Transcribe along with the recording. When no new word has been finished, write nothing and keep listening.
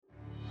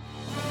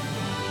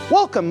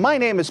Welcome, my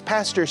name is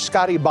Pastor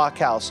Scotty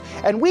Bachhaus,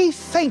 and we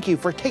thank you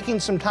for taking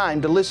some time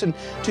to listen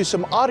to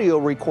some audio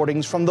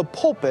recordings from the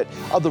pulpit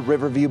of the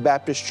Riverview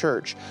Baptist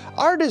Church.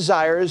 Our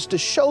desire is to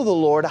show the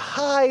Lord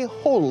high,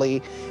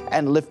 holy,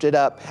 and lifted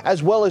up,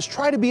 as well as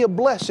try to be a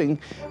blessing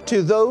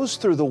to those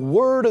through the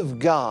Word of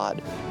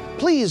God.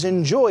 Please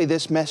enjoy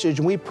this message,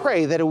 and we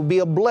pray that it will be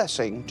a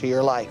blessing to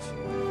your life.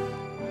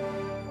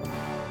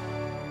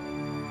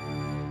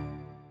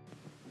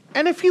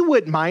 And if you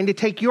wouldn't mind to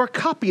take your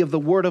copy of the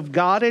Word of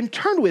God and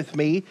turn with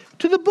me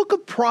to the book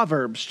of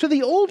Proverbs, to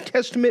the Old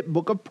Testament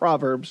book of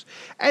Proverbs,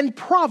 and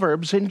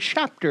Proverbs in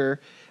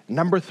chapter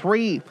number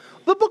 3.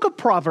 The book of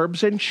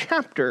Proverbs in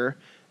chapter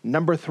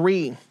number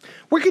 3.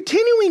 We're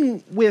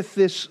continuing with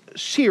this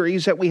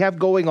series that we have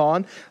going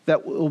on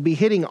that will be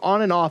hitting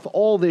on and off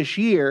all this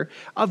year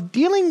of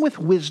dealing with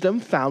wisdom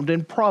found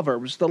in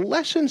Proverbs, the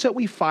lessons that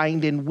we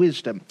find in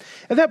wisdom.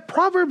 And that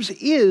Proverbs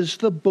is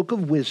the book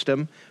of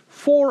wisdom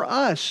for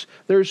us.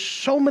 There's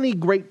so many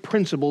great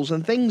principles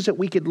and things that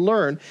we could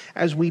learn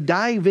as we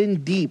dive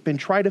in deep and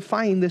try to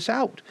find this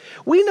out.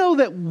 We know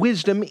that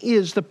wisdom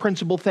is the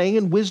principal thing,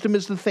 and wisdom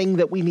is the thing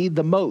that we need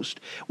the most.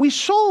 We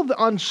saw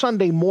on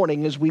Sunday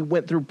morning as we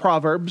went through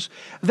Proverbs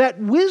that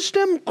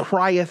wisdom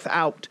crieth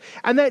out,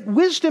 and that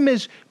wisdom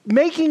is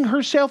making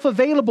herself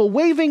available,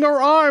 waving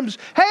her arms.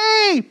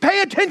 Hey,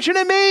 pay attention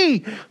to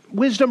me.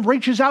 Wisdom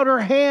reaches out her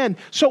hand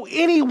so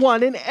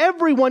anyone and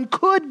everyone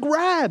could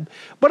grab.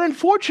 But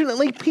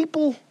unfortunately,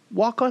 people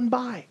walk on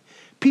by.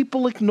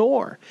 People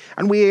ignore.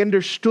 And we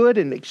understood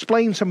and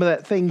explained some of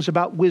that things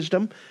about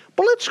wisdom.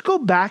 But let's go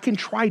back and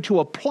try to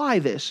apply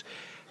this.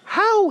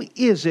 How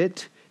is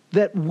it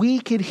that we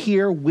could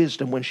hear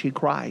wisdom when she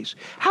cries?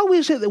 How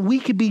is it that we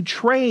could be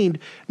trained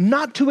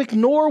not to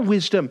ignore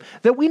wisdom?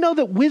 That we know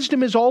that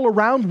wisdom is all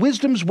around.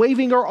 Wisdom's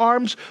waving her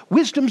arms.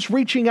 Wisdom's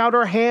reaching out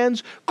her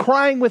hands,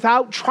 crying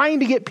without,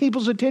 trying to get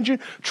people's attention,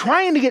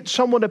 trying to get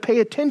someone to pay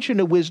attention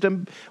to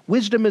wisdom.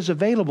 Wisdom is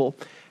available.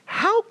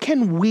 How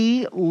can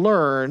we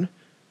learn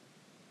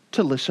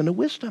to listen to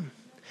wisdom?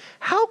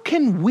 How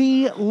can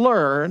we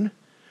learn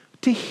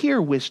to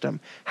hear wisdom?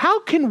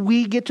 How can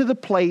we get to the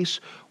place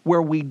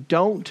where we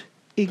don't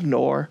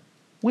ignore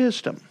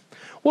wisdom?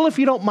 Well, if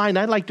you don't mind,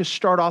 I'd like to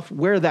start off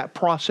where that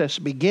process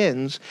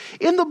begins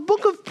in the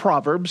book of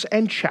Proverbs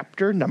and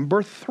chapter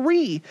number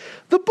 3.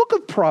 The book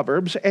of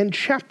Proverbs and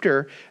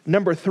chapter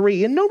number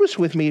 3. And notice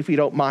with me, if you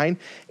don't mind,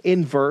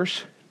 in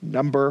verse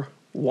number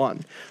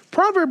 1.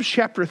 Proverbs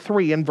chapter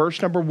 3 and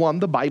verse number 1,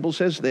 the Bible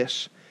says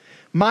this: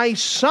 "My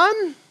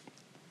son,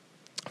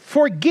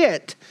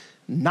 forget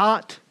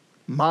not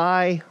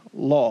my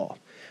law,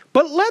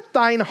 but let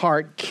thine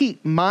heart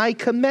keep my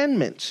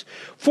commandments.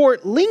 For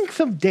length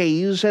of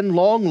days and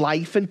long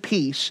life and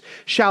peace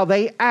shall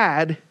they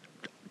add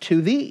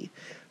to thee.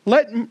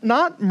 Let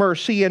not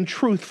mercy and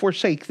truth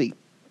forsake thee.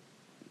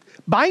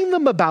 Bind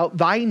them about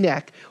thy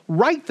neck,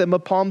 write them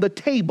upon the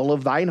table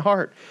of thine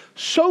heart.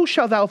 So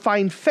shalt thou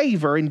find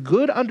favor and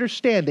good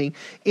understanding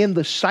in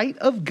the sight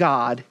of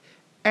God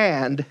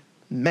and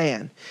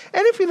man."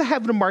 And if you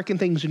have to marking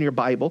things in your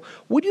Bible,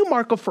 would you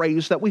mark a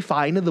phrase that we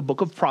find in the book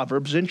of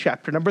Proverbs in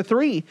chapter number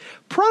 3?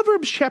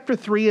 Proverbs chapter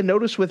 3, and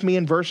notice with me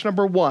in verse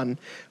number 1,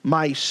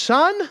 "My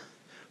son,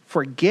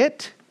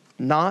 forget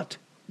not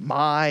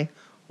my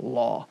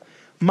law."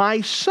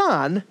 My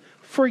son,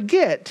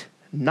 forget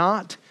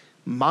not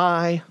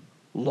my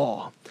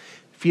law.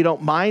 If you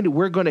don't mind,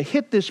 we're going to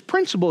hit this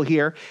principle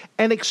here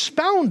and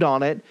expound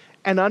on it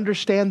and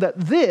understand that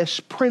this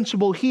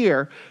principle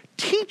here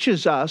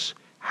teaches us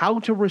how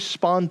to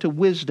respond to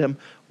wisdom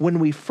when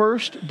we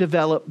first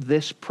develop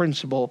this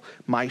principle.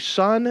 My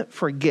son,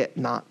 forget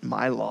not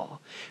my law.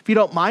 If you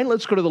don't mind,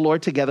 let's go to the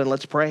Lord together and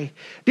let's pray.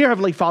 Dear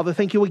Heavenly Father,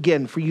 thank you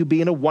again for you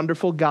being a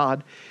wonderful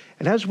God.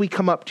 And as we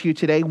come up to you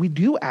today, we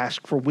do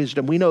ask for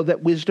wisdom. We know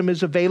that wisdom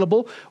is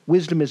available.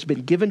 Wisdom has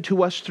been given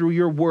to us through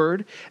your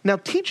word. Now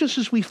teach us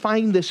as we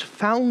find this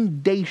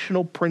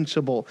foundational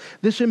principle,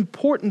 this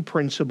important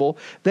principle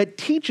that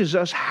teaches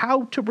us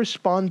how to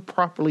respond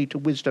properly to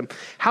wisdom,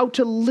 how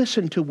to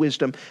listen to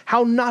wisdom,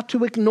 how not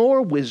to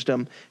ignore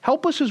wisdom.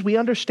 Help us as we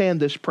understand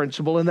this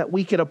principle and that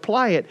we can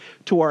apply it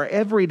to our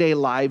everyday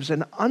lives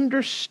and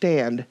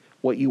understand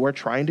what you are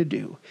trying to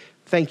do.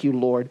 Thank you,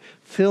 Lord.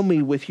 Fill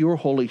me with your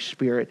Holy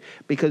Spirit,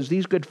 because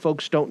these good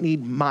folks don't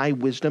need my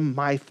wisdom,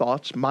 my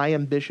thoughts, my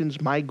ambitions,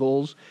 my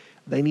goals.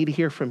 They need to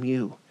hear from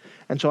you.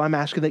 And so I'm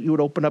asking that you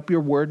would open up your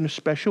word in a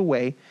special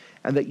way,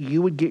 and that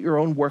you would get your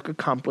own work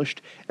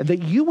accomplished, and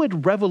that you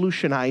would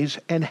revolutionize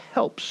and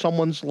help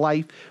someone's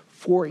life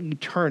for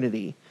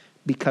eternity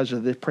because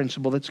of the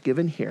principle that's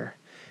given here.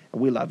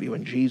 And we love you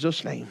in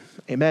Jesus' name.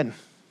 Amen.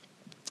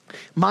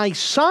 My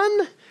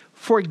son,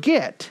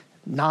 forget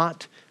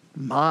not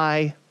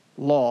my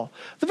law.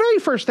 The very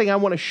first thing I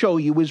want to show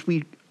you as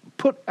we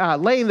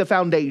laying the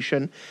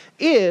foundation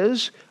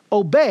is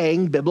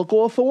obeying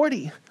biblical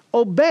authority.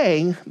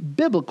 Obeying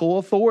biblical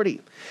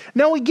authority.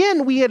 Now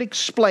again, we had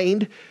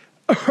explained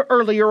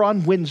earlier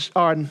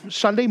on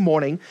Sunday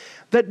morning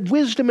that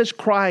wisdom is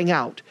crying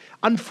out.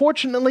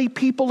 Unfortunately,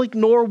 people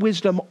ignore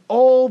wisdom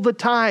all the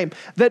time,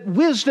 that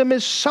wisdom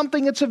is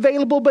something that's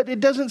available, but it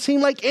doesn't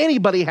seem like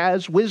anybody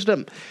has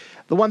wisdom.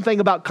 The one thing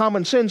about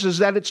common sense is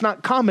that it's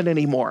not common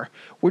anymore.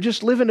 We're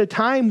just living a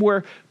time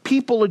where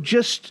people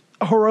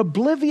are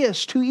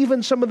oblivious to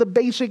even some of the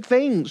basic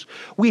things.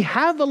 We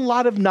have a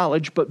lot of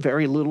knowledge, but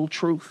very little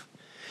truth.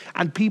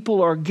 And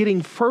people are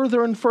getting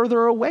further and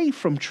further away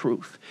from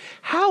truth.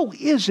 How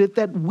is it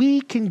that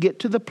we can get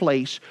to the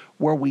place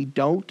where we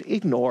don't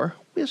ignore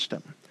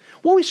wisdom?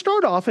 Well, we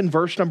start off in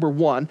verse number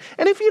 1.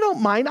 And if you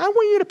don't mind, I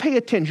want you to pay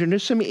attention to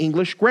some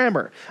English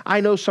grammar.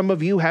 I know some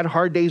of you had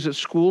hard days at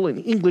school,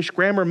 and English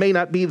grammar may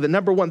not be the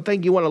number one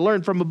thing you want to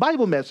learn from a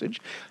Bible message.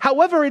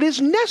 However, it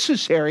is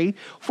necessary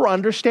for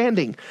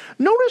understanding.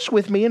 Notice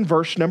with me in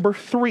verse number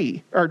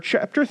 3, or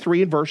chapter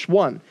 3 and verse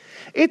 1.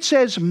 It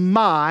says,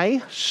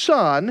 "My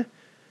son,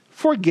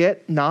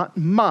 forget not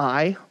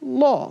my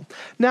law."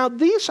 Now,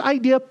 this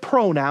idea of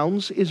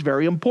pronouns is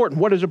very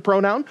important. What is a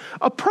pronoun?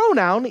 A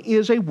pronoun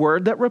is a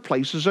word that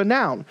replaces a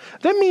noun.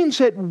 That means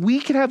that we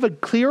can have a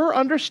clearer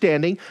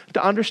understanding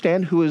to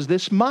understand who is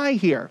this my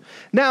here.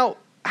 Now,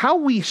 how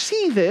we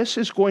see this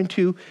is going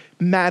to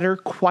matter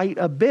quite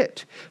a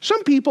bit.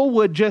 Some people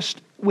would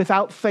just,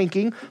 without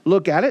thinking,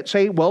 look at it,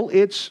 say, well,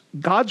 it's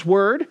God's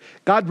word.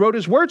 God wrote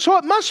his word, so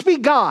it must be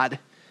God.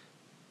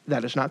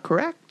 That is not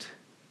correct.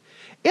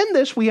 In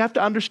this, we have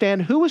to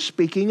understand who is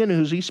speaking and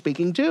who's he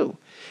speaking to.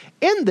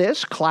 In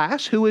this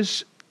class, who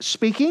is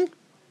speaking?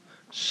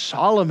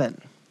 Solomon.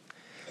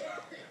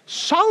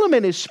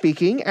 Solomon is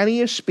speaking, and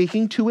he is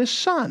speaking to his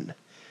son.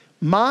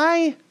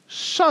 "My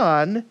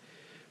son,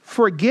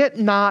 forget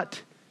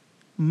not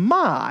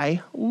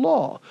my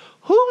law."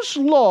 Whose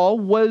law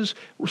was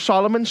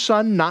Solomon's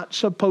son not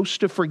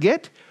supposed to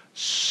forget?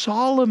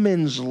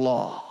 Solomon's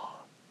law.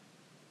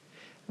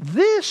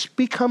 This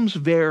becomes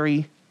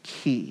very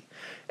key.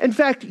 In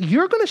fact,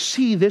 you're going to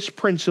see this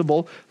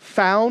principle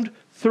found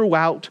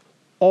throughout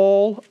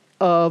all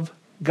of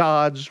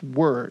God's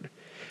word.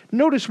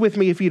 Notice with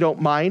me, if you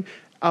don't mind,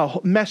 a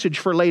message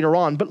for later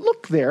on, but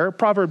look there,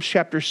 Proverbs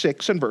chapter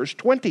 6 and verse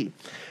 20.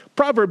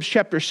 Proverbs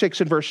chapter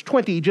 6 and verse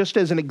 20, just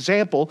as an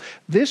example,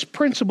 this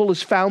principle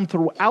is found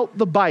throughout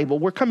the Bible.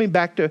 We're coming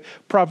back to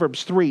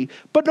Proverbs 3,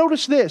 but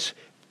notice this,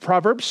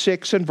 Proverbs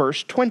 6 and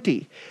verse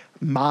 20.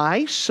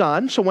 "My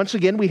son," so once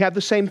again, we have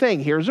the same thing.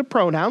 Here's a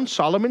pronoun,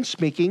 Solomon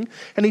speaking,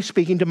 and he's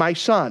speaking to my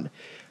son.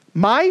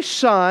 "My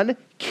son,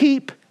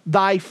 keep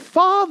thy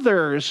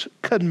father's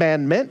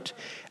commandment,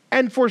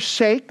 and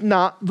forsake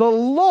not the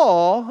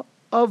law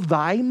of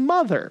thy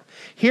mother."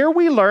 Here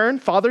we learn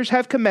fathers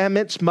have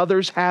commandments,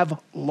 mothers have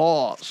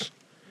laws.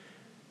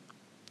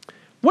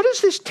 What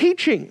is this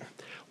teaching?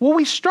 Well,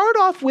 we start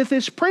off with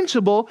this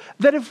principle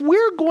that if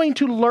we're going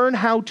to learn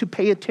how to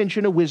pay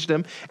attention to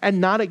wisdom and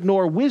not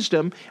ignore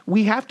wisdom,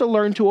 we have to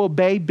learn to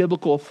obey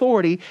biblical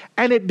authority,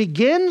 and it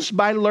begins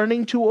by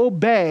learning to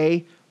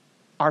obey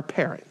our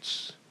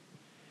parents.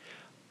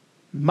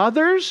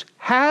 Mothers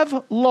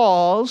have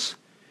laws,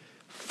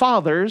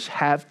 fathers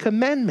have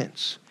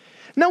commandments.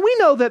 Now, we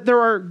know that there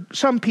are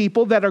some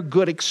people that are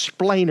good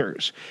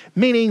explainers,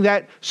 meaning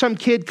that some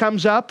kid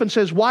comes up and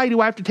says, "Why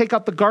do I have to take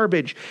out the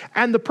garbage?"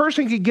 And the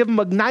person can give them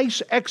a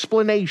nice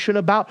explanation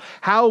about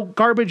how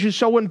garbage is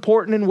so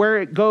important and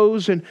where it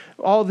goes and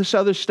all this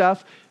other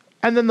stuff.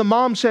 And then the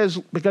mom says,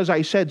 "Because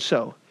I said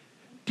so."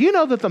 Do you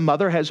know that the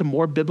mother has a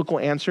more biblical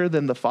answer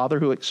than the father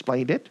who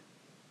explained it?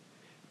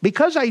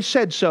 "Because I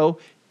said so"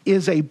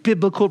 is a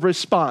biblical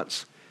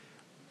response,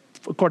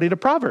 according to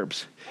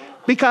Proverbs.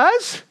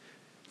 Because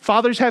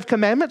fathers have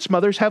commandments,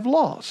 mothers have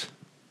laws.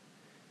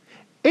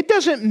 It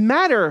doesn't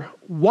matter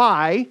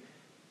why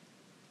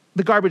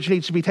the garbage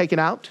needs to be taken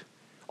out.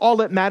 All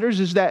that matters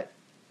is that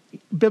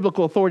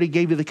biblical authority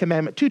gave you the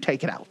commandment to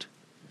take it out.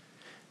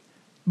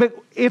 But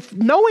if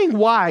knowing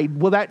why,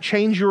 will that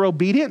change your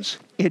obedience?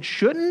 It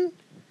shouldn't.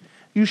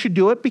 You should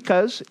do it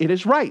because it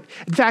is right.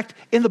 In fact,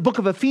 in the book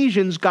of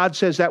Ephesians, God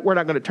says that. We're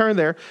not going to turn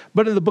there.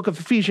 But in the book of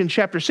Ephesians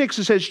chapter 6,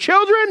 it says,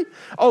 "Children,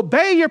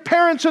 obey your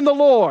parents in the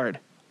Lord."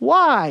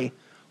 Why?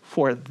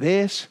 For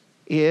this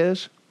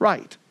is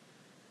right.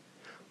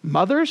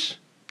 Mothers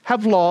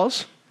have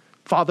laws,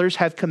 fathers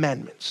have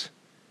commandments.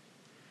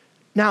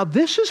 Now,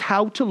 this is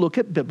how to look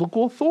at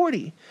biblical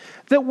authority.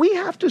 That we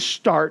have to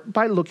start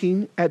by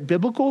looking at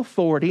biblical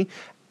authority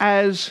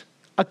as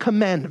a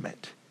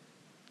commandment,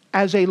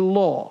 as a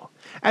law,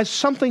 as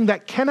something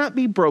that cannot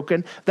be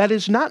broken, that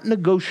is not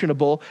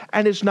negotiable,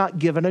 and is not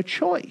given a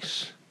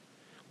choice.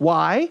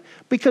 Why?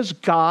 Because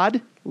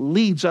God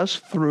leads us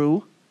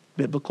through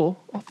biblical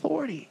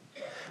authority.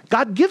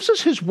 God gives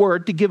us his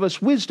word to give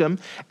us wisdom,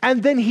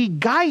 and then he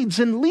guides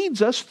and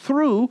leads us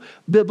through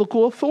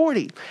biblical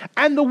authority.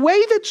 And the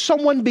way that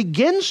someone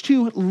begins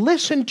to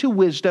listen to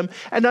wisdom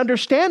and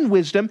understand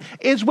wisdom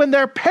is when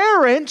their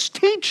parents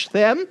teach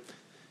them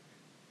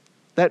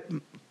that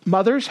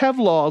mothers have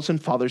laws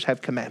and fathers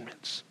have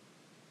commandments.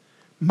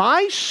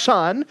 "My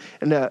son,"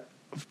 and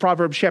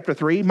Proverbs chapter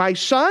 3, my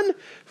son,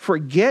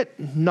 forget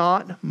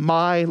not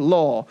my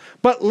law,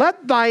 but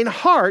let thine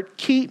heart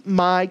keep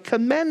my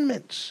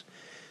commandments.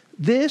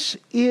 This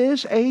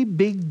is a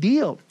big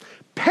deal.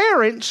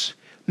 Parents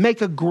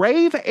make a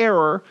grave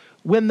error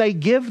when they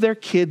give their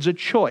kids a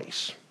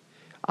choice.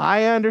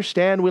 I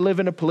understand we live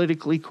in a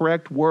politically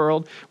correct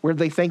world where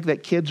they think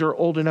that kids are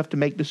old enough to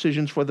make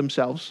decisions for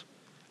themselves.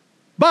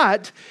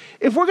 But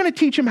if we're going to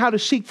teach them how to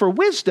seek for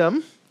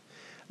wisdom,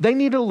 they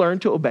need to learn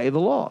to obey the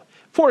law.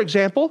 For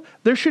example,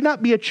 there should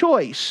not be a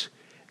choice.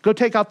 Go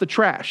take out the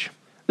trash.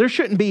 There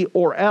shouldn't be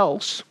or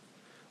else.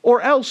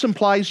 Or else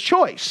implies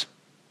choice.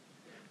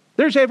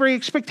 There's every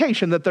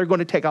expectation that they're going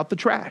to take out the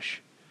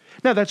trash.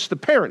 Now, that's the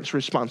parent's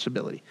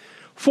responsibility.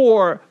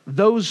 For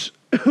those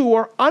who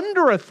are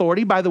under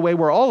authority, by the way,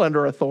 we're all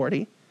under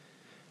authority,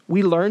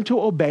 we learn to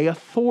obey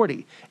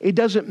authority. It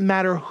doesn't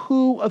matter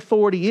who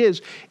authority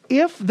is.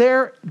 If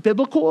they're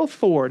biblical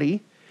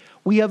authority,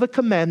 we have a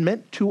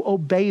commandment to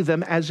obey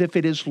them as if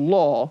it is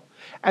law,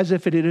 as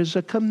if it is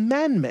a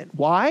commandment.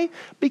 Why?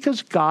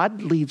 Because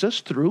God leads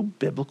us through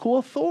biblical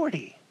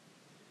authority.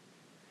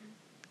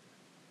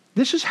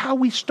 This is how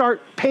we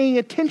start paying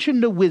attention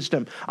to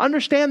wisdom.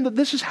 Understand that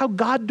this is how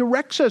God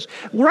directs us.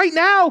 Right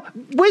now,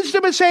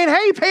 wisdom is saying,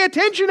 hey, pay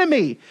attention to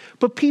me.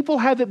 But people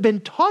haven't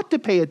been taught to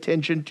pay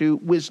attention to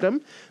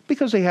wisdom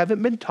because they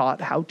haven't been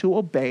taught how to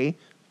obey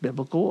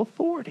biblical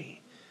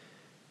authority.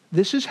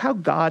 This is how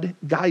God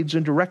guides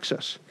and directs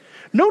us.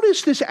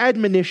 Notice this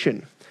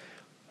admonition.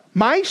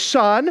 My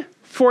son,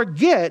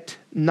 forget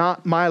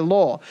not my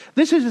law.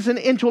 This is an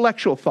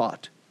intellectual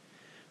thought.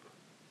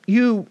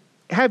 You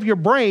have your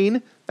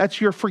brain, that's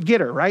your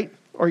forgetter, right?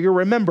 Or your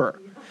rememberer.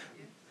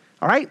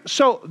 All right?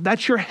 So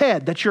that's your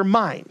head, that's your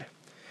mind.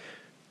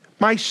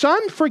 My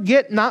son,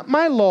 forget not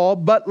my law,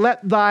 but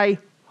let thy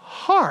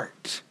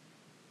heart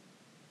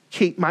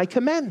keep my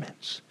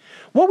commandments.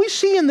 What we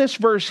see in this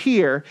verse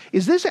here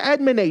is this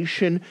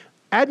admonition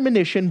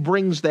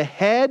brings the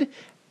head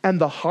and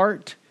the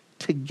heart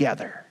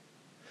together.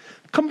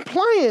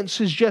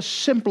 Compliance is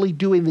just simply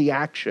doing the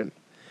action.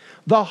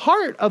 The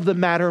heart of the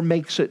matter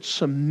makes it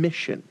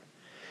submission.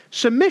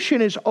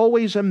 Submission is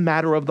always a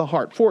matter of the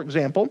heart. For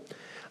example,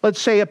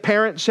 let's say a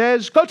parent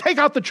says, go take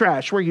out the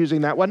trash. We're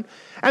using that one.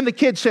 And the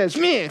kid says,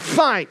 meh,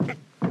 fine.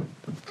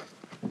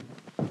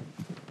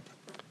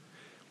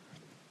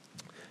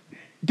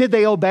 Did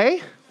they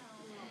obey?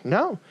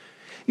 No.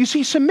 You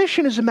see,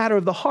 submission is a matter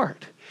of the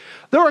heart.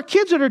 There are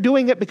kids that are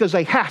doing it because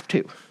they have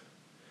to.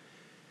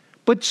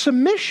 But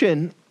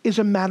submission is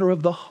a matter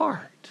of the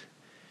heart.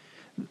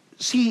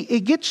 See,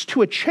 it gets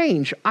to a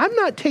change. I'm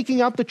not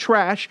taking out the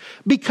trash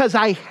because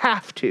I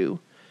have to.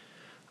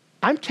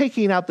 I'm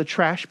taking out the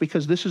trash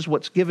because this is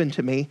what's given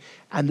to me,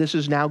 and this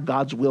is now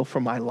God's will for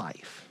my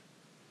life.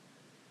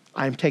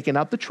 I'm taking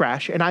out the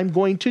trash, and I'm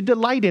going to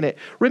delight in it.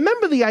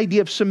 Remember, the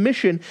idea of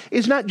submission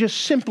is not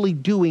just simply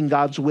doing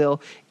God's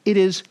will. It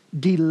is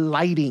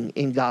delighting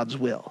in God's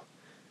will.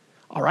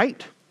 All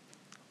right?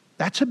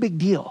 That's a big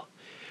deal.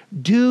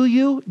 Do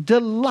you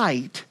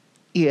delight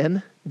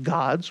in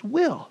God's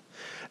will?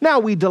 Now,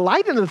 we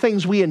delight in the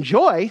things we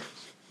enjoy,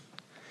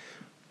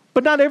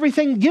 but not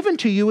everything given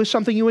to you is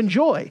something you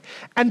enjoy.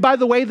 And by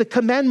the way, the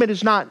commandment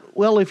is not,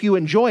 well, if you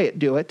enjoy it,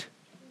 do it.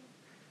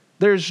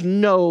 There's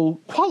no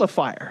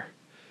qualifier.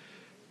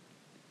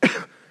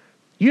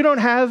 You don't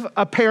have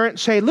a parent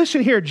say,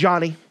 listen here,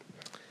 Johnny.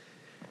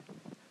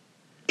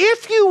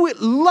 If you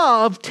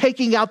love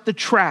taking out the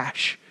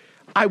trash,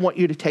 I want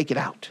you to take it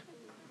out.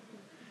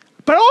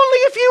 But only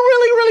if you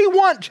really, really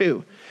want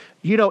to.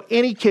 You know,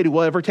 any kid who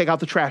will ever take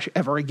out the trash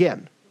ever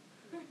again.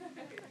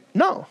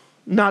 No,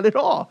 not at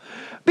all.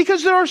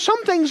 Because there are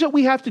some things that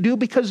we have to do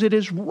because it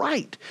is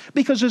right.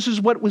 Because this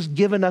is what was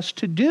given us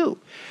to do.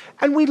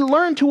 And we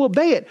learn to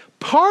obey it.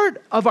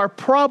 Part of our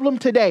problem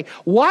today,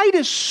 why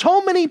do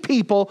so many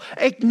people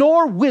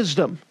ignore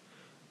wisdom?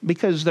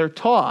 Because they're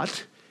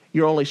taught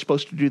you're only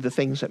supposed to do the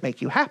things that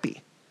make you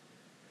happy.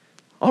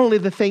 Only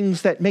the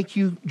things that make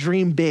you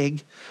dream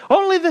big.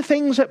 Only the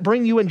things that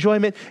bring you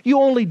enjoyment. You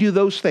only do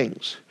those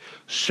things.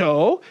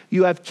 So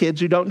you have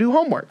kids who don't do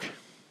homework.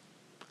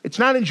 It's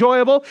not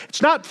enjoyable.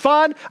 It's not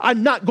fun.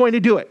 I'm not going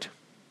to do it.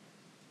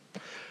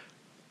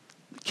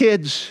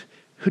 Kids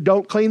who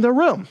don't clean their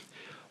room.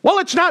 Well,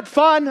 it's not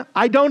fun.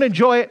 I don't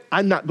enjoy it.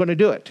 I'm not going to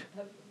do it.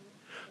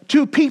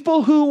 To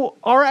people who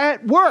are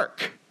at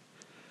work.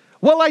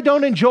 Well, I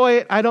don't enjoy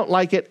it. I don't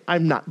like it.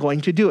 I'm not going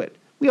to do it.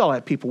 We all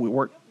have people we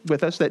work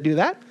with us that do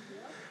that.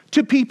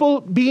 To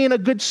people being a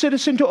good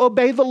citizen to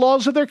obey the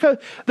laws of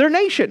their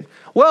nation.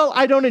 Well,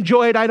 I don't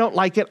enjoy it. I don't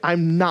like it.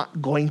 I'm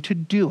not going to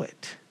do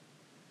it.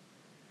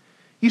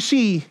 You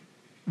see,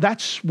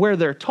 that's where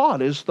they're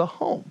taught, is the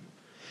home.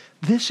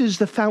 This is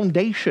the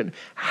foundation.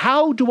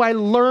 How do I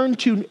learn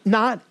to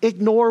not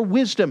ignore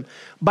wisdom?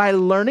 By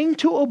learning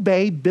to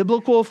obey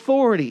biblical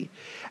authority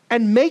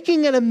and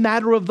making it a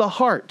matter of the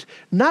heart.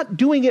 Not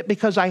doing it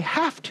because I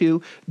have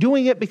to,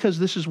 doing it because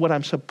this is what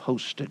I'm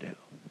supposed to do.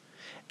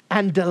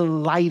 And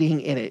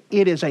delighting in it.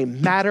 It is a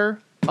matter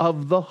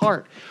of the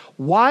heart.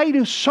 Why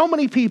do so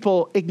many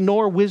people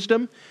ignore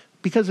wisdom?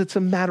 Because it's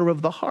a matter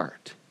of the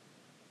heart.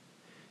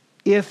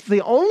 If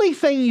the only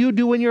thing you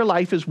do in your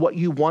life is what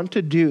you want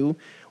to do,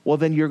 well,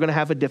 then you're going to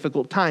have a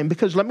difficult time.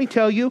 Because let me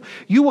tell you,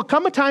 you will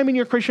come a time in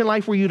your Christian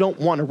life where you don't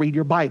want to read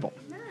your Bible.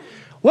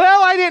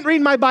 Well, I didn't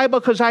read my Bible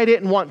because I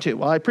didn't want to.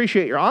 Well, I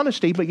appreciate your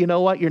honesty, but you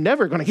know what? You're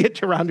never going to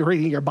get around to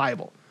reading your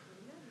Bible.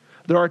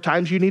 There are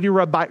times you need to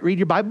read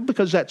your Bible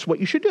because that's what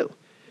you should do.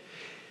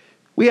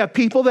 We have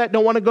people that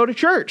don't want to go to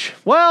church.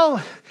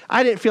 Well,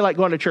 I didn't feel like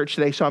going to church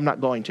today, so I'm not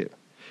going to.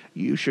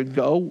 You should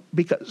go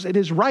because it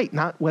is right,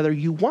 not whether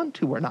you want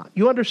to or not.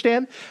 You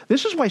understand?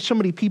 This is why so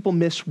many people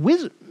miss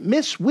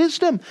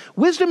wisdom.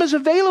 Wisdom is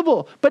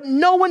available, but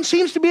no one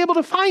seems to be able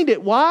to find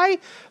it. Why?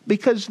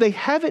 Because they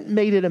haven't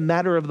made it a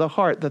matter of the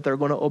heart that they're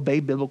going to obey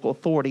biblical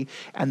authority,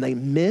 and they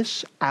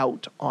miss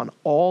out on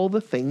all the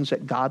things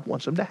that God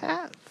wants them to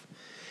have.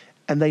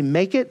 And they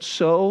make it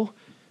so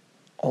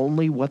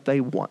only what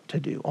they want to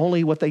do,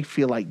 only what they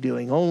feel like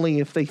doing, only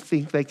if they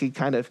think they could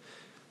kind of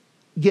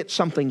get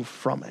something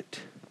from it.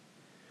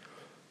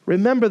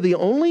 Remember, the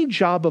only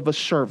job of a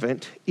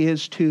servant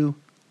is to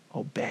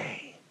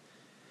obey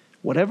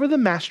whatever the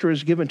master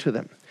has given to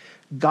them.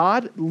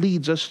 God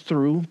leads us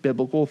through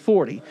biblical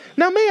authority.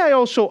 Now, may I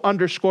also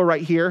underscore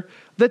right here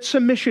that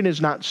submission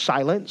is not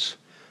silence,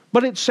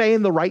 but it's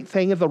saying the right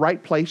thing at the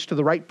right place to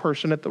the right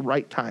person at the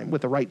right time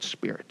with the right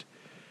spirit.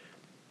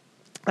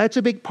 That's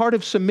a big part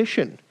of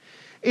submission.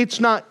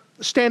 It's not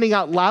standing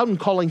out loud and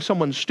calling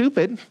someone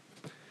stupid,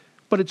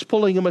 but it's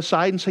pulling them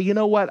aside and say, you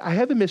know what, I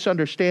have a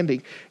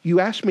misunderstanding. You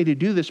asked me to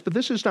do this, but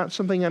this is not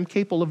something I'm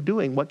capable of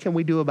doing. What can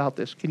we do about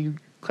this? Can you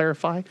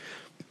clarify?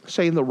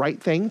 Saying the right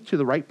thing to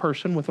the right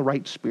person with the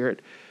right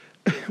spirit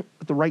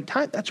at the right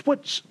time. That's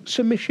what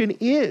submission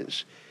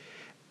is.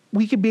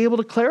 We can be able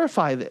to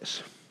clarify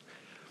this.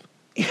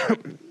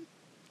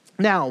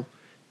 Now,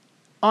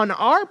 on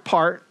our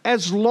part,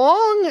 as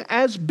long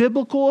as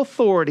biblical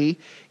authority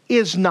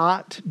is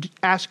not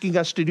asking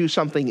us to do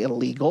something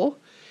illegal,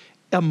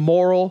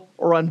 immoral,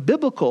 or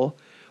unbiblical,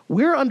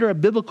 we're under a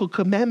biblical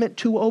commandment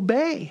to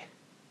obey.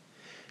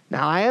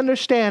 Now, I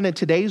understand in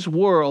today's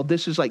world,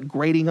 this is like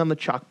grading on the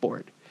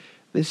chalkboard.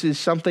 This is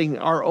something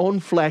our own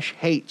flesh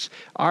hates.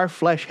 Our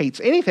flesh hates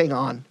anything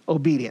on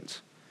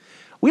obedience.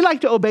 We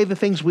like to obey the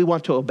things we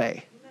want to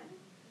obey.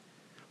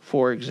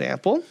 For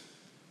example,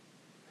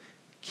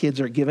 kids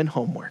are given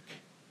homework,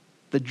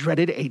 the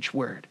dreaded H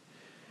word.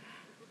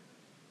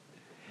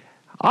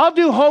 I'll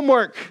do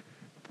homework,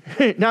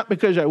 not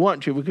because I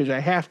want to, because I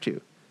have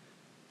to.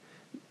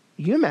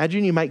 You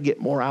imagine you might get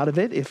more out of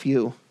it if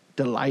you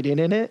delight in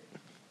it?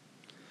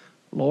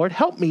 Lord,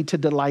 help me to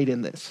delight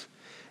in this.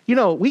 You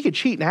know, we could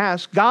cheat and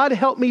ask, God,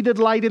 help me to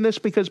delight in this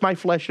because my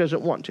flesh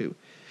doesn't want to.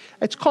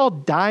 It's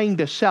called dying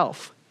to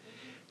self.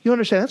 You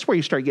understand? That's where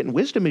you start getting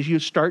wisdom, is you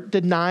start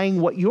denying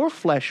what your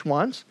flesh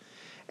wants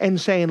and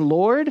saying,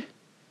 Lord,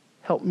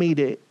 help me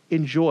to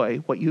enjoy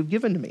what you've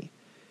given to me.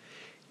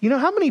 You know,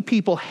 how many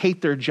people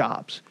hate their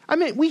jobs? I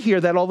mean, we hear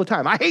that all the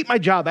time. I hate my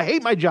job. I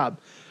hate my job.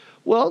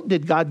 Well,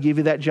 did God give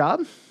you that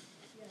job?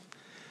 Yeah.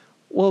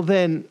 Well,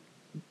 then,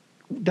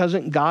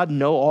 doesn't God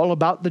know all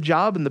about the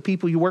job and the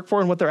people you work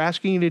for and what they're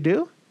asking you to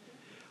do?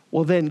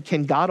 Well, then,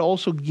 can God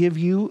also give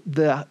you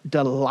the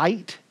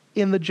delight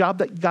in the job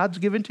that God's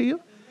given to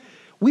you?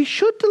 We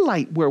should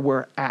delight where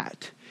we're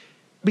at,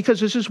 because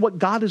this is what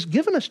God has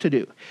given us to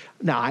do.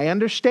 Now, I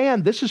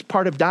understand this is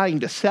part of dying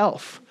to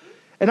self.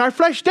 And our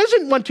flesh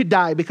doesn't want to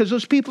die because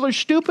those people are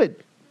stupid.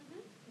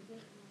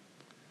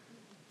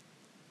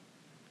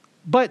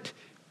 But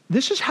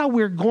this is how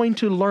we're going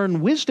to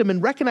learn wisdom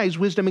and recognize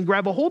wisdom and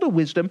grab a hold of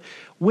wisdom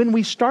when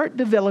we start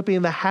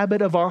developing the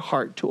habit of our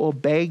heart to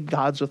obey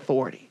God's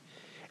authority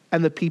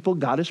and the people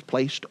God has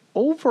placed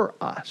over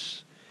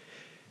us.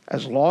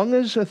 As long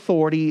as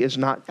authority is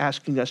not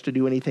asking us to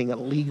do anything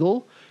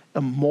illegal,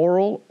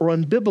 immoral, or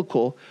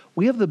unbiblical,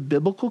 we have the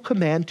biblical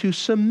command to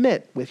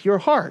submit with your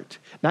heart.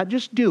 Not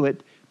just do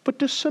it, but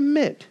to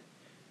submit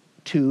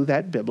to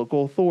that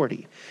biblical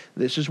authority.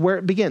 This is where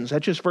it begins.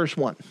 That's just verse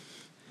 1.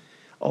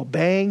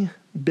 Obeying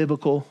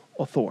biblical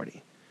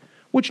authority.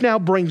 Which now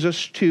brings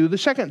us to the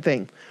second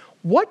thing.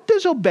 What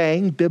does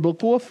obeying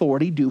biblical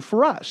authority do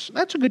for us?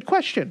 That's a good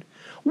question.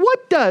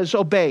 What does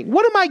obeying?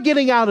 What am I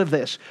getting out of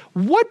this?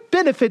 What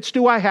benefits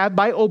do I have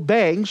by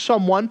obeying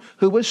someone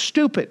who is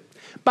stupid?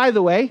 By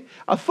the way,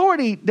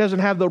 authority doesn't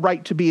have the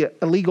right to be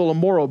illegal,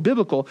 immoral,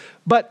 biblical,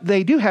 but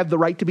they do have the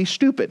right to be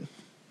stupid.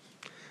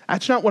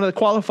 That's not one of the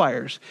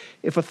qualifiers.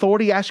 If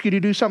authority asks you to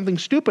do something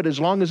stupid, as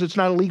long as it's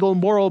not illegal,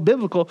 immoral,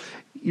 biblical,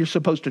 you're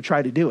supposed to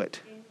try to do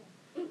it.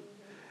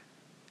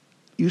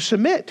 You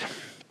submit.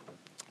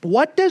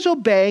 What does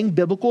obeying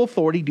biblical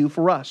authority do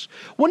for us?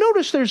 Well,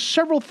 notice there's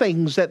several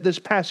things that this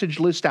passage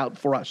lists out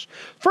for us.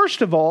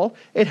 First of all,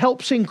 it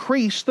helps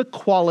increase the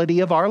quality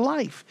of our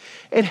life.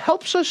 It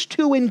helps us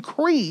to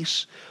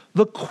increase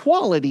the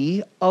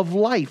quality of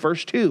life.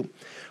 Verse 2.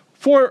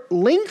 For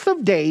length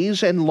of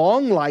days and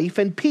long life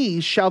and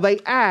peace shall they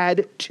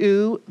add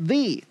to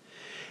thee.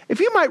 If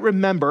you might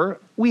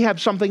remember, we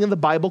have something in the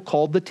Bible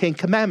called the Ten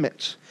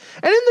Commandments.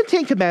 And in the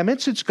Ten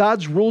Commandments, it's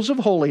God's rules of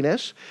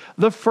holiness.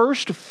 The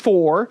first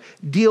 4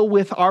 deal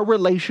with our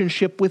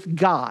relationship with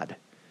God.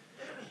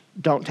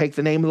 Don't take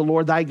the name of the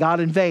Lord thy God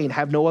in vain.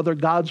 Have no other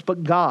gods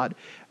but God.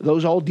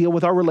 Those all deal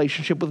with our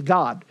relationship with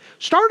God.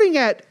 Starting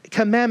at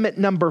commandment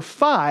number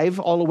 5,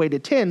 all the way to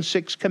 10,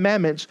 6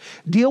 commandments,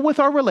 deal with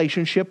our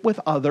relationship with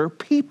other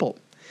people.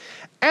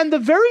 And the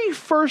very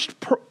first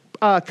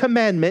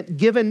commandment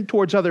given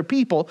towards other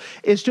people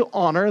is to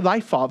honor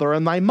thy father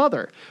and thy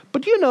mother.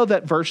 But do you know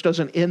that verse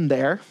doesn't end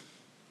there?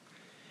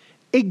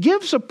 It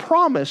gives a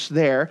promise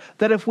there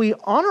that if we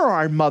honor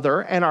our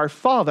mother and our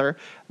father,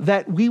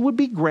 that we would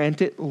be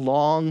granted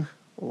long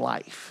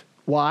life.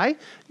 Why?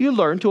 You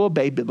learn to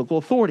obey biblical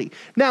authority.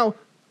 Now,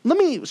 let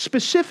me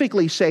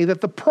specifically say that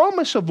the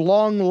promise of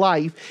long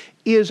life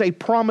is a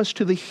promise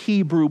to the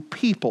Hebrew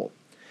people.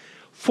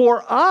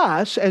 For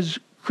us as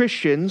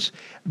Christians,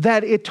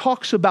 that it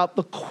talks about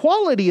the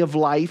quality of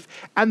life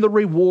and the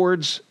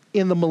rewards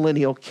in the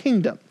millennial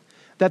kingdom.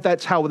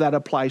 That's how that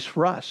applies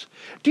for us.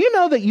 Do you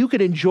know that you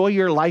could enjoy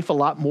your life a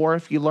lot more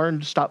if you learn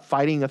to stop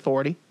fighting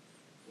authority?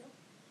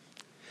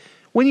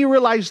 When you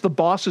realize the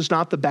boss is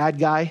not the bad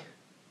guy,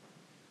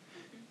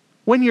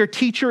 when your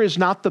teacher is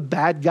not the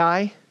bad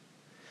guy,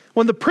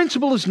 when the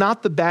principal is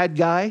not the bad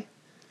guy,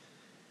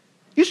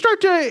 you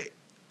start to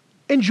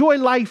enjoy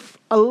life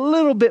a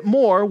little bit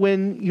more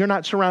when you're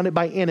not surrounded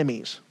by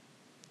enemies.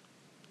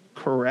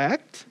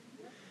 Correct?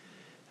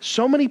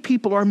 So many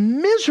people are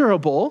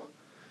miserable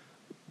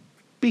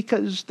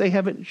because they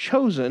haven't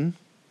chosen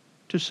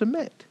to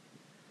submit.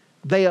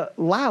 They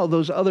allow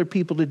those other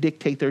people to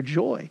dictate their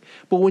joy.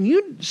 But when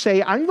you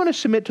say, I'm going to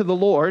submit to the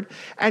Lord,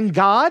 and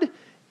God,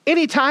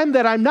 anytime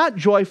that I'm not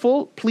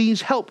joyful,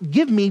 please help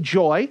give me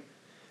joy. Do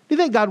you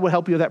think God would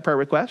help you with that prayer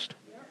request?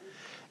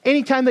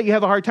 Anytime that you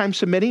have a hard time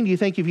submitting, do you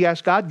think if you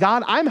ask God,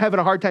 God, I'm having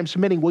a hard time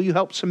submitting, will you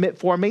help submit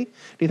for me? Do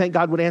you think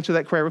God would answer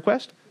that prayer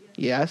request?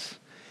 Yes.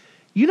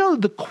 You know,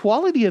 the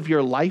quality of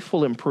your life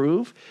will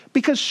improve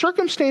because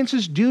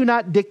circumstances do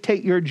not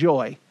dictate your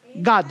joy.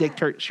 God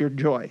dictates your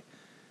joy.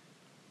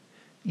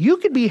 You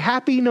could be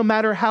happy no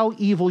matter how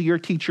evil your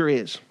teacher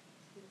is.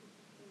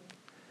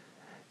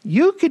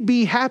 You could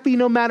be happy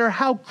no matter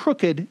how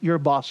crooked your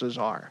bosses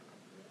are.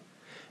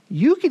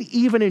 You could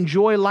even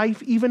enjoy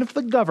life even if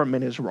the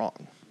government is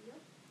wrong.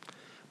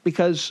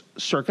 Because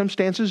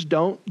circumstances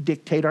don't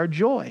dictate our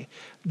joy.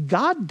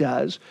 God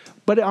does,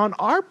 but on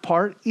our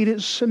part, it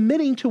is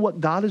submitting to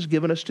what God has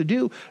given us to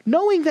do,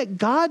 knowing that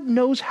God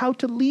knows how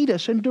to lead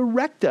us and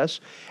direct us,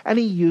 and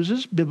He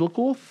uses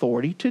biblical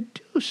authority to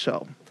do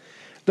so.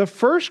 The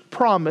first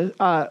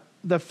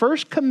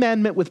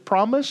commandment with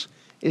promise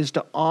is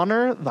to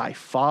honor thy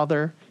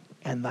father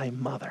and thy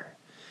mother.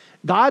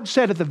 God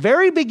said at the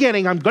very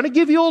beginning, I'm going to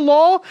give you a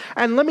law,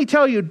 and let me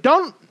tell you,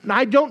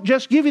 I don't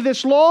just give you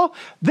this law.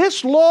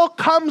 This law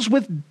comes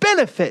with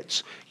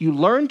benefits. You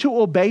learn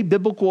to obey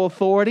biblical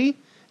authority,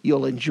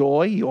 you'll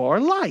enjoy your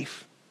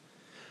life.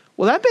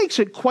 Well, that makes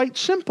it quite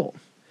simple.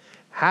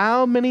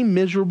 How many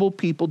miserable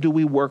people do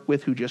we work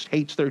with who just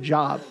hates their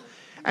job?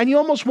 And you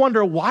almost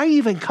wonder, why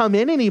even come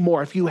in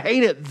anymore if you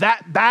hate it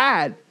that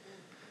bad?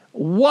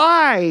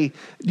 Why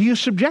do you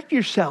subject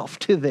yourself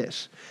to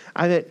this?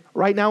 I mean,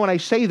 right now when I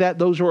say that,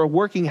 those who are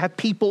working have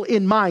people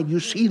in mind. You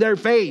see their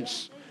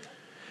face.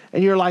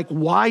 And you're like,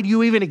 why do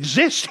you even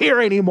exist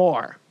here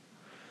anymore?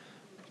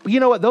 But you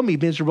know what? They'll be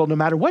miserable no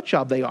matter what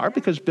job they are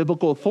because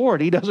biblical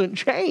authority doesn't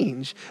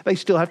change. They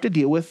still have to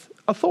deal with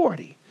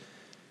authority.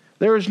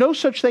 There is no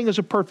such thing as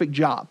a perfect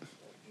job.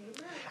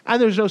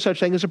 And there's no such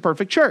thing as a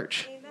perfect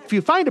church. If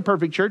you find a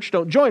perfect church,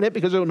 don't join it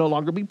because it will no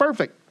longer be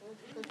perfect.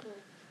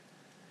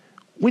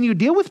 When you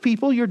deal with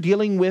people, you're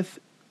dealing with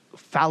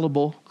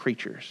fallible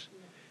creatures.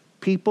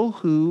 People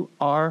who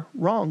are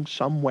wrong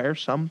somewhere,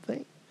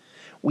 something.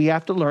 We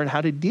have to learn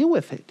how to deal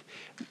with it.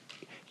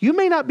 You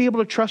may not be able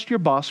to trust your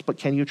boss, but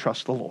can you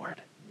trust the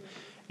Lord?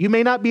 You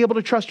may not be able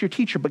to trust your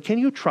teacher, but can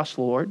you trust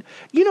the Lord?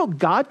 You know,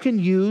 God can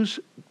use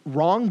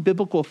wrong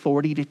biblical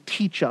authority to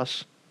teach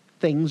us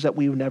things that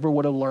we never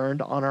would have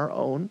learned on our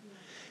own,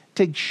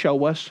 to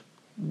show us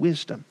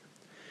wisdom.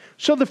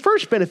 So the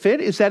first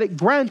benefit is that it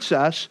grants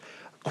us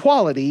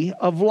quality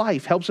of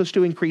life, helps us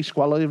to increase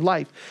quality of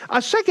life.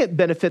 A second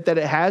benefit that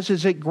it has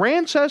is it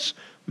grants us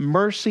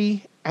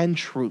mercy and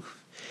truth.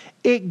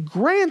 It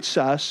grants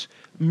us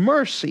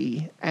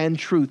mercy and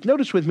truth.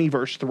 Notice with me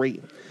verse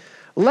 3.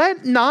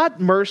 Let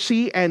not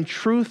mercy and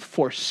truth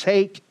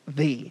forsake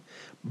thee.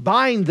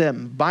 Bind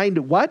them.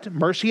 Bind what?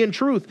 Mercy and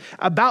truth.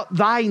 About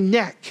thy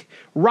neck.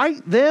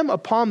 Write them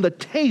upon the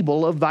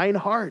table of thine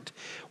heart.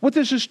 What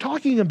this is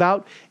talking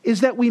about is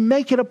that we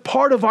make it a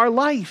part of our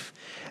life.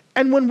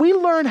 And when we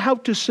learn how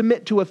to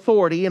submit to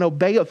authority and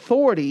obey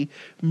authority,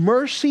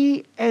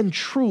 mercy and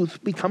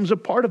truth becomes a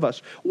part of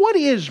us. What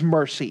is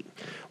mercy?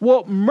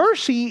 Well,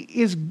 mercy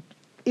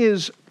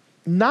is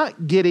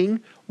not getting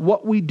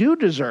what we do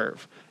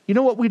deserve. You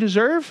know what we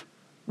deserve?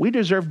 We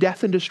deserve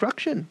death and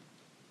destruction.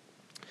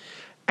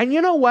 And you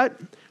know what?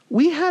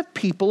 We have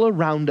people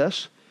around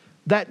us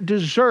that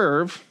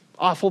deserve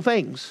awful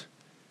things.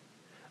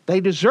 They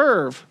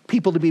deserve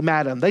people to be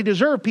mad at them. They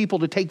deserve people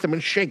to take them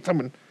and shake them.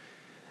 And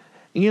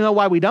you know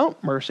why we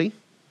don't? Mercy.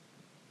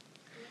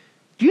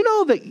 Do you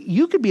know that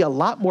you could be a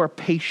lot more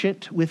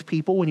patient with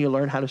people when you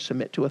learn how to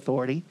submit to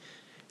authority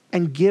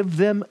and give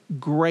them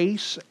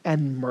grace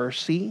and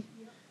mercy?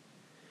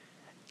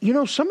 You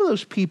know, some of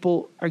those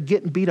people are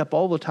getting beat up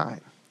all the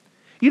time.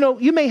 You know,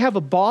 you may have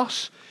a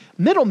boss.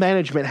 Middle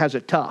management has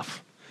it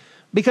tough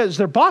because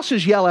their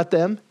bosses yell at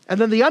them,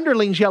 and then the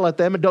underlings yell at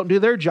them and don't do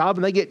their job,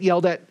 and they get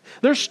yelled at.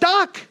 They're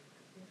stuck.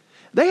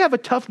 They have a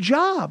tough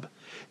job.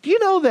 Do you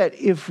know that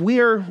if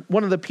we're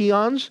one of the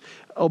peons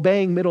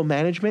obeying middle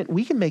management,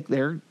 we can make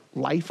their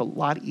life a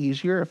lot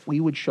easier if we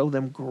would show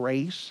them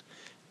grace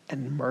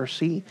and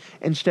mercy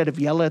instead of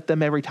yell at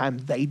them every time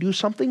they do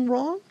something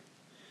wrong?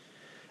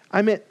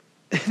 I mean,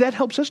 that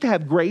helps us to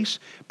have grace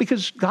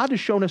because God has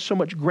shown us so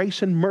much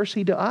grace and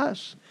mercy to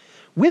us.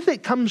 With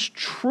it comes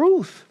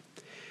truth.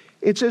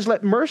 It says,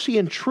 let mercy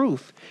and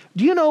truth.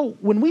 Do you know,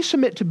 when we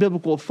submit to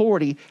biblical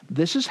authority,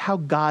 this is how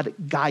God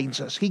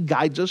guides us. He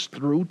guides us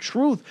through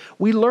truth.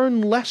 We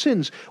learn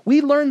lessons.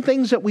 We learn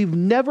things that we've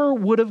never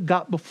would have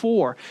got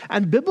before.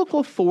 And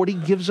biblical authority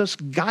gives us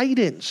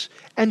guidance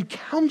and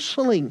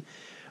counseling.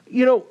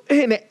 You know,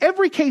 in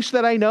every case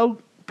that I know,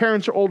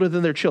 parents are older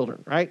than their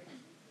children, right?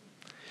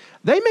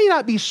 They may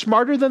not be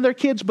smarter than their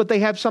kids, but they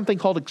have something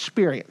called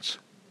experience.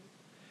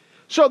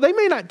 So they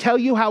may not tell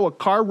you how a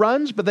car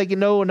runs, but they can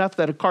know enough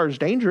that a car is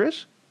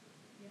dangerous.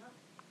 Yeah.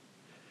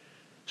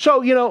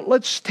 So, you know,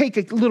 let's take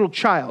a little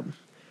child.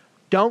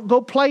 Don't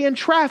go play in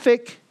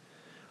traffic.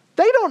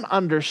 They don't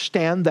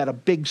understand that a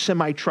big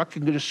semi-truck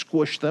can just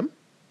squish them.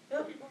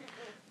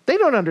 They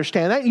don't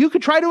understand that. You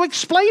could try to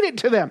explain it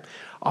to them.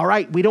 All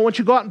right, we don't want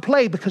you to go out and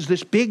play because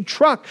this big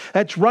truck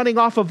that's running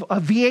off of a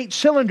V8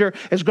 cylinder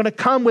is going to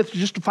come with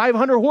just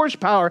 500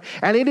 horsepower,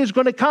 and it is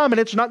going to come, and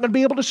it's not going to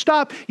be able to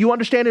stop. You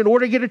understand, in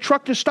order to get a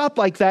truck to stop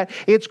like that,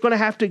 it's going to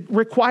have to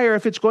require,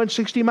 if it's going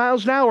 60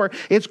 miles an hour,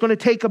 it's going to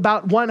take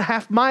about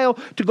 1/2 mile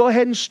to go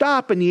ahead and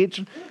stop. And they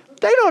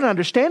don't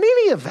understand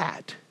any of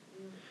that.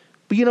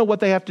 But you know what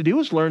they have to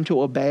do is learn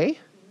to obey.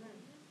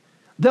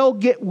 They'll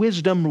get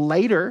wisdom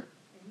later.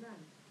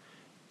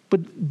 But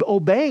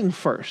obeying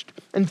first.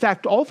 In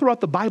fact, all throughout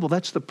the Bible,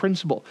 that's the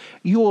principle.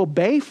 You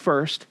obey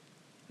first,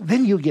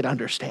 then you get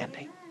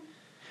understanding.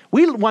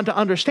 We want to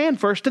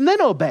understand first and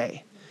then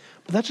obey.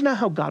 But that's not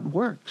how God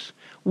works.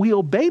 We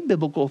obey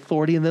biblical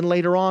authority, and then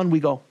later on we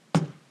go,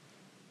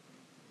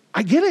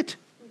 I get it.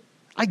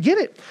 I get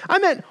it. I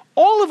mean,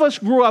 all of us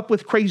grew up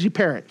with crazy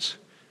parents.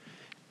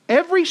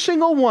 Every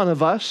single one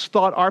of us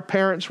thought our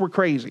parents were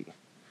crazy.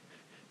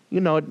 You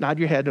know it, nod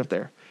your head up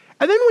there.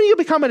 And then when you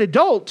become an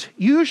adult,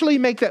 you usually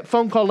make that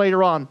phone call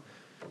later on.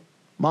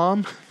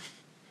 Mom,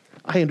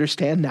 I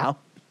understand now.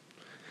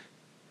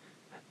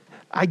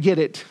 I get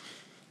it.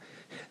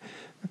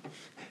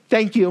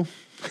 Thank you.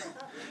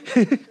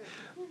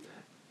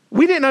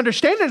 We didn't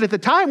understand it at the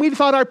time. We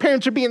thought our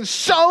parents were being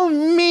so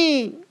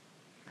mean,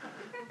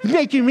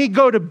 making me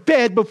go to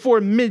bed before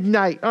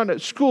midnight on a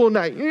school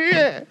night.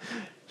 Yeah.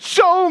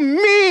 So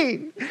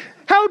mean.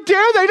 How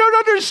dare they?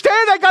 Don't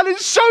understand I got a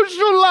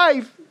social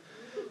life.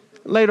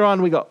 Later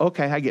on, we go,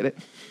 okay, I get it.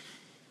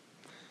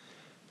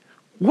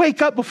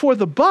 Wake up before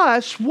the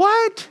bus?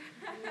 What?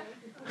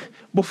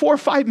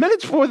 5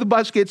 minutes before the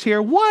bus gets here?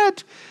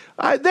 What?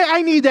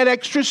 I need that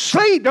extra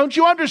sleep. Don't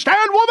you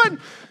understand, woman?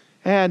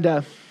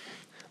 And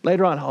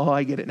later on, oh,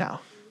 I get it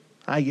now.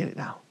 I get it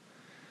now.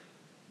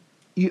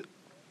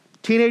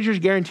 Teenagers,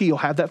 guarantee you'll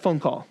have that phone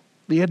call.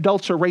 The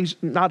adults are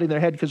nodding their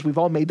head because we've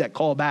all made that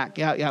call back.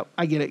 Yeah,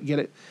 I get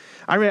it.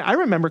 I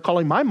remember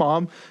calling my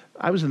mom.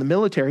 I was in the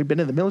military, been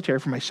in the military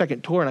for my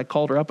second tour, and I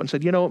called her up and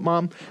said, you know what,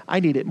 Mom, I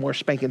needed more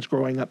spankings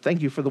growing up.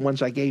 Thank you for the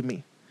ones I gave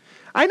me.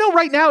 I know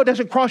right now it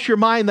doesn't cross your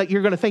mind that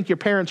you're going to thank your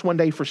parents one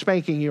day for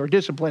spanking you or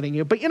disciplining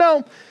you, but you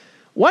know,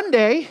 one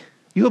day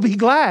you'll be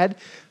glad.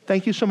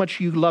 Thank you so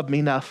much. You love me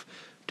enough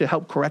to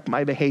help correct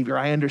my behavior.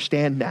 I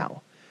understand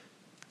now.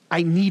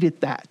 I needed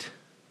that.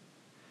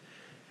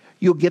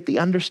 You'll get the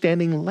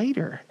understanding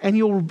later, and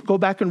you'll go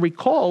back and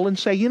recall and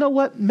say, you know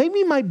what,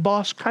 maybe my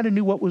boss kind of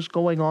knew what was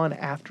going on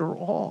after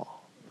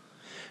all.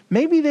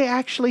 Maybe they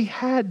actually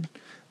had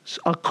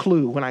a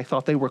clue when I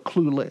thought they were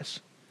clueless.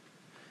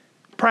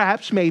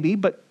 Perhaps, maybe,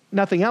 but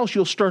nothing else.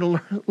 You'll start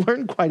to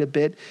learn quite a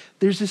bit.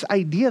 There's this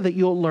idea that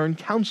you'll learn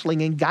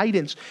counseling and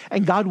guidance,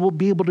 and God will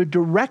be able to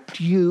direct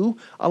you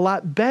a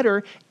lot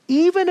better,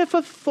 even if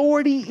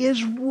authority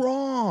is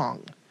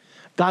wrong.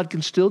 God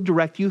can still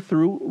direct you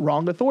through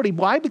wrong authority.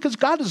 Why? Because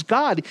God is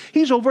God.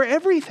 He's over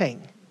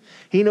everything.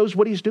 He knows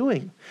what he's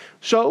doing.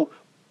 So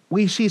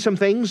we see some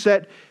things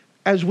that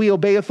as we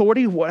obey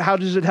authority, how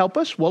does it help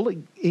us? Well, it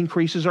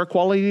increases our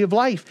quality of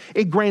life.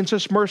 It grants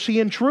us mercy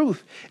and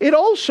truth. It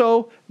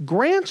also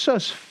grants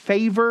us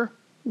favor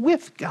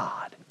with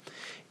God.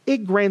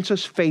 It grants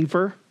us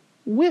favor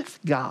with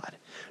God.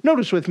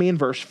 Notice with me in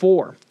verse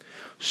 4.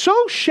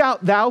 So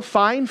shalt thou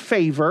find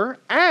favor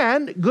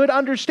and good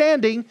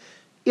understanding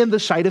in the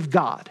sight of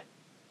God.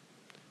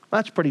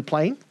 That's pretty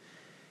plain.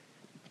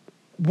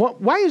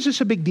 Why is this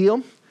a big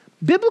deal?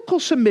 Biblical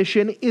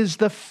submission is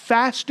the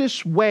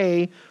fastest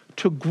way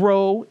to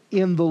grow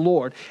in the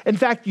Lord. In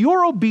fact,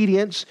 your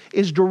obedience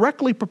is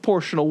directly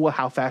proportional with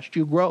how fast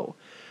you grow.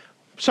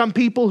 Some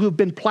people who've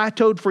been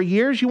plateaued for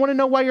years, you want to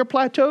know why you're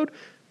plateaued?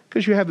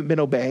 Because you haven't been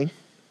obeying.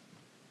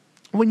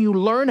 When you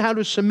learn how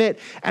to submit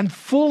and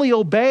fully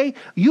obey,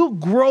 you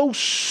grow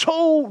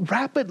so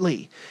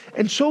rapidly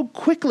and so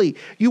quickly.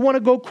 You want to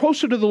go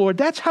closer to the Lord.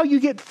 That's how you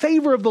get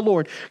favor of the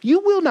Lord. You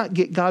will not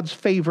get God's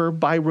favor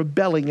by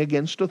rebelling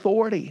against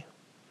authority.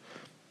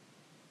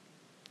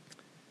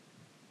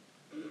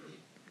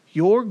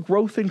 Your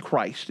growth in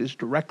Christ is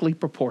directly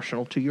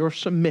proportional to your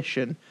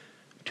submission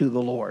to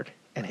the Lord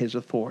and His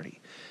authority.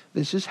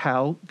 This is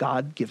how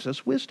God gives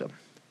us wisdom.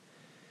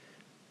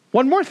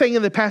 One more thing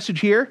in the passage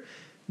here.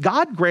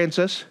 God grants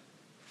us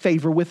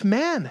favor with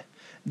man.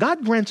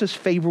 God grants us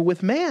favor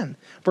with man.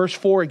 Verse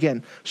 4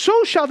 again.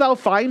 So shalt thou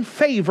find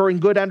favor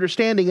and good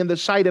understanding in the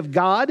sight of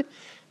God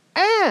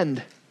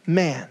and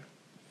man.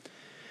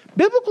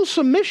 Biblical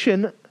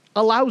submission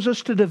allows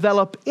us to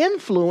develop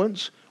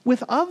influence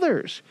with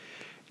others.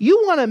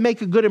 You want to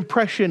make a good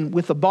impression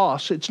with the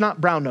boss. It's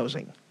not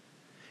brown-nosing.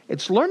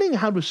 It's learning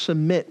how to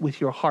submit with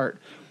your heart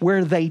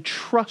where they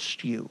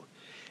trust you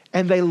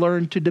and they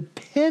learn to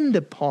depend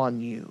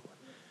upon you.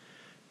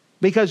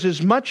 Because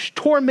as much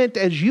torment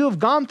as you have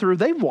gone through,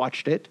 they've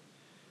watched it.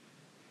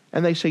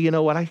 And they say, you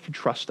know what, I can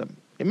trust them.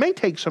 It may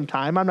take some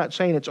time. I'm not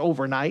saying it's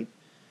overnight.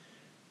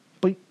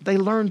 But they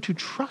learn to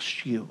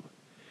trust you.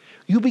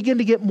 You begin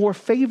to get more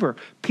favor.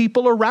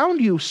 People around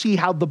you see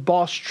how the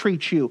boss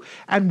treats you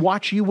and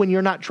watch you when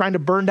you're not trying to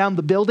burn down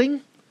the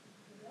building.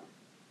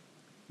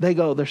 They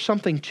go, there's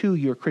something to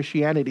your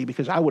Christianity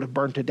because I would have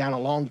burnt it down a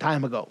long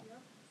time ago.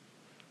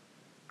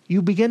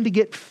 You begin to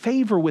get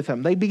favor with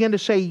them. They begin to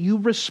say, you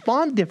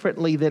respond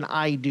differently than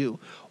I do.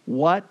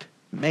 What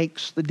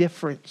makes the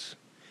difference?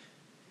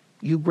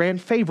 You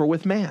grant favor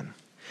with man.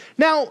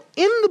 Now,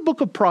 in the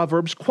book of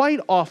Proverbs, quite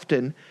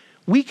often,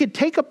 we could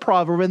take a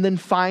proverb and then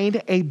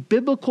find a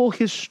biblical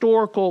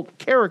historical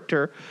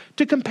character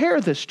to compare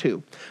this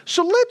to.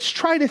 So let's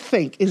try to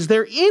think, is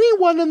there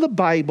anyone in the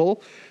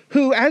Bible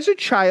who, as a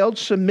child,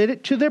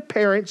 submitted to their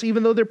parents,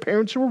 even though their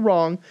parents were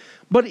wrong,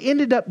 but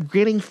ended up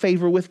getting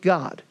favor with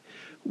God?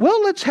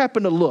 Well, let's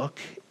happen to look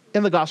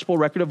in the gospel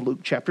record of Luke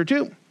chapter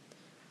 2.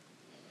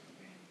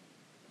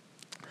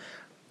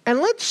 And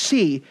let's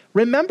see,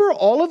 remember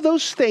all of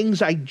those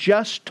things I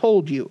just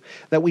told you,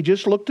 that we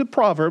just looked at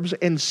Proverbs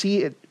and see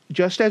it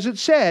just as it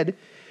said.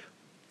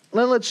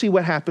 Let's see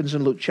what happens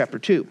in Luke chapter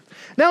 2.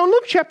 Now in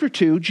Luke chapter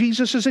 2,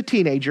 Jesus is a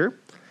teenager,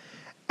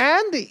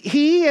 and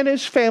he and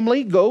his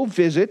family go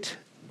visit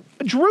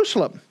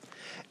Jerusalem.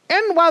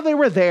 And while they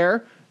were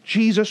there,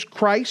 Jesus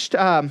Christ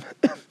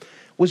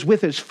was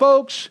with his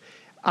folks.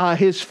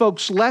 His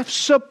folks left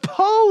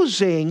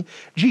supposing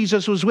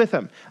Jesus was with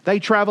them. They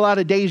travel out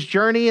a day's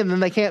journey and then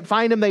they can't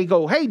find him. They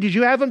go, hey, did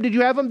you have him? Did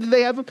you have him? Did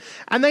they have him?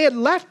 And they had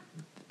left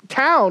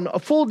town a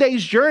full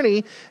day's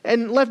journey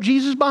and left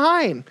Jesus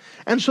behind.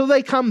 And so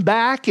they come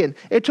back and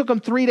it took them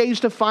 3 days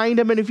to find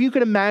him. And if you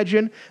can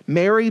imagine,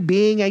 Mary,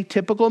 being a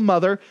typical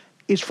mother,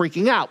 is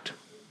freaking out.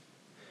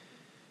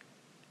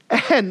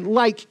 And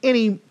like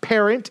any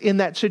parent in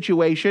that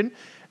situation,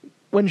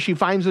 when she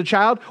finds the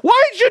child,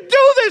 why did you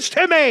do this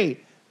to me?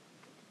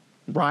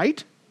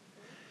 Right?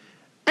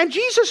 And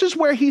Jesus is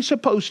where he's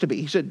supposed to be.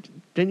 He said,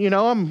 didn't you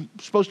know I'm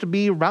supposed to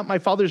be about my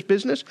Father's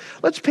business?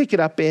 Let's pick it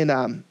up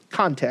in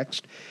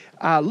context.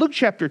 Luke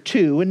chapter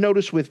 2, and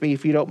notice with me,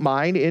 if you don't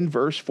mind, in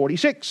verse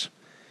 46.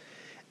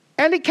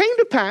 And it came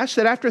to pass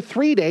that after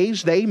 3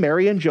 days, they,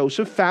 Mary and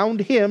Joseph,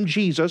 found him,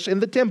 Jesus, in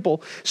the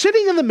temple,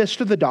 sitting in the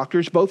midst of the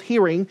doctors, both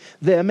hearing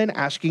them and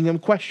asking him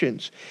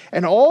questions.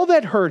 And all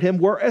that heard him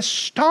were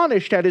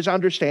astonished at his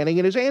understanding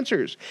and his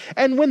answers.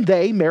 And when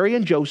they, Mary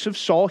and Joseph,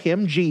 saw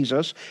him,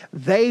 Jesus,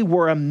 they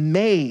were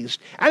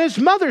amazed. And his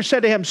mother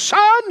said to him,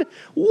 Son,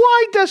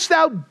 why dost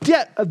thou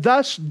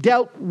thus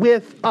dealt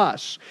with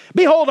us?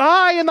 Behold,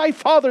 I and thy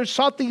father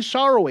sought thee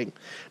sorrowing.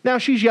 Now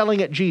she's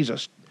yelling at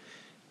Jesus.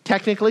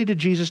 Technically, did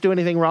Jesus do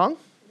anything wrong?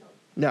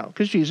 No,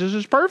 because Jesus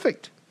is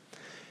perfect.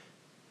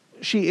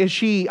 Is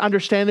she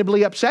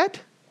understandably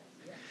upset?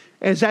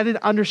 Is that an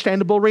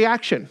understandable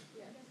reaction?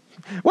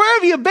 Where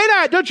have you been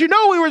at? Don't you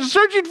know we were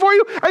searching for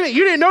you? I mean,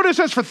 you didn't notice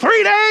us for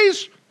 3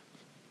 days?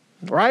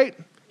 Right?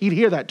 You'd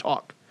hear that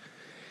talk.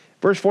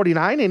 Verse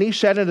 49, and he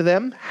said unto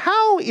them,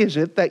 How is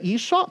it that ye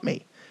sought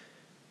me?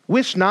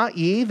 Wist not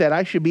ye that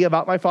I should be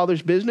about my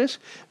Father's business?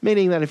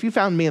 Meaning that if you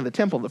found me in the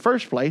temple in the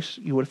first place,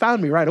 you would have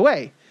found me right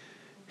away.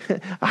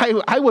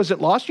 I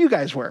wasn't lost, you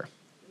guys were.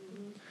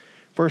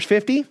 Verse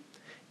 50,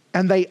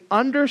 and they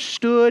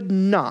understood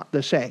not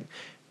the saying.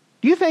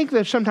 Do you think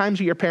that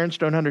sometimes your parents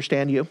don't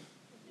understand you?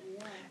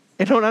 Yes.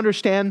 They don't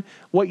understand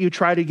what you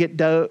try to get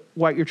done,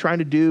 what you're trying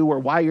to do, or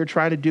why you're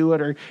trying to do it,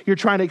 or you're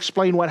trying to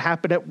explain what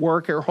happened at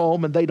work or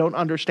home, and they don't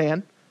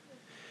understand?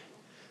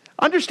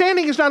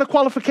 Understanding is not a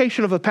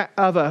qualification of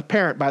a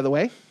parent, by the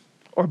way,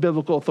 or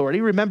biblical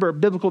authority. Remember,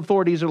 biblical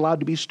authorities are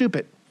allowed to be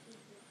stupid.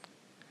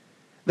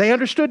 They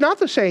understood not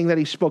the saying that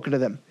he's spoken to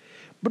them.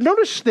 But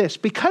notice this,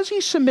 because he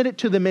submitted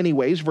to them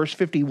anyways, verse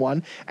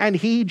 51, and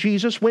he,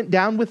 Jesus, went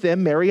down with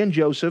them, Mary and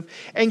Joseph,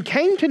 and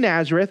came to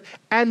Nazareth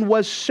and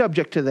was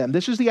subject to them.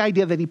 This is the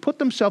idea that he put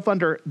himself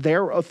under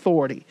their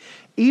authority.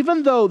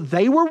 Even though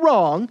they were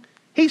wrong,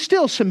 he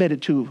still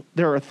submitted to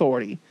their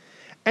authority.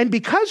 And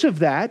because of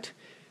that,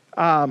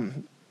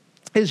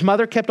 his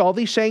mother kept all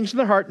these sayings in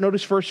their heart.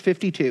 Notice verse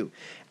 52.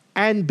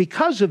 And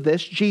because of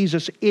this,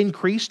 Jesus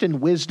increased in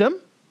wisdom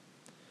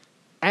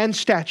and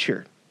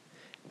stature,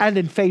 and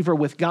in favor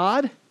with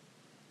God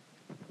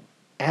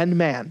and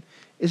man.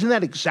 Isn't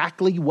that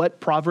exactly what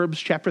Proverbs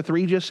chapter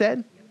 3 just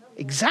said?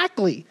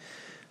 Exactly.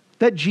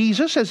 That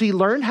Jesus, as he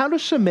learned how to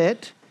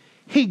submit,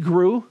 he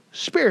grew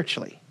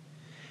spiritually.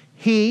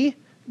 He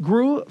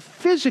grew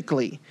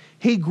physically.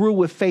 He grew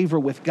with favor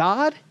with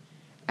God,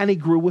 and he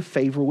grew with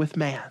favor with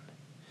man.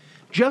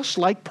 Just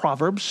like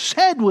Proverbs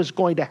said was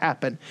going to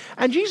happen.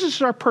 And Jesus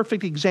is our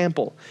perfect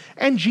example.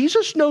 And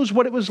Jesus knows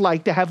what it was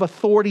like to have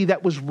authority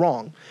that was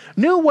wrong.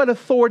 Knew what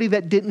authority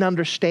that didn't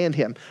understand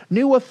him.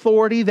 Knew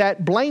authority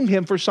that blamed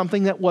him for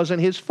something that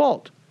wasn't his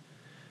fault.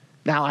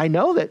 Now, I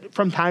know that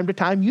from time to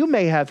time you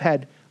may have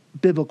had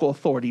biblical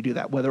authority do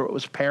that, whether it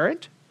was a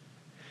parent,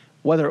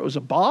 whether it was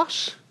a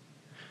boss,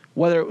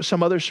 whether it was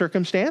some other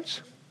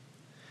circumstance.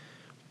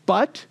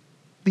 But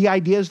the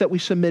idea is that we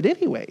submit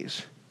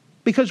anyways,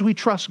 because we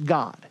trust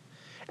God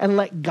and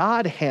let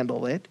God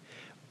handle it.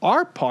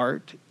 Our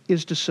part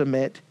is to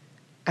submit,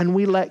 and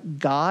we let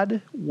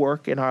God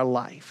work in our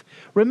life.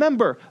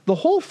 Remember, the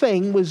whole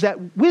thing was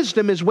that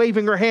wisdom is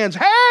waving her hands.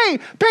 Hey,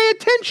 pay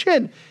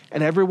attention!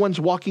 And everyone's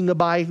walking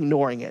by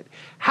ignoring it.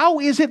 How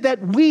is it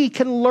that we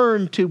can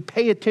learn to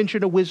pay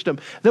attention to wisdom?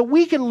 That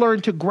we can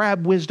learn to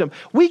grab wisdom?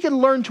 We can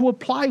learn to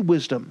apply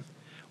wisdom?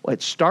 Well,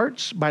 it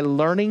starts by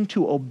learning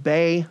to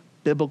obey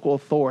biblical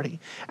authority.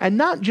 And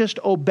not just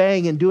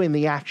obeying and doing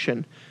the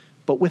action,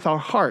 but with our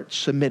hearts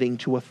submitting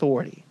to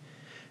authority.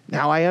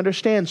 Now, I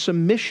understand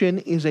submission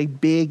is a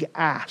big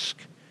ask.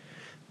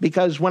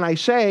 Because when I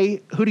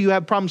say, who do you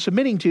have problem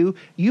submitting to?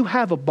 You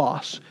have a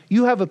boss.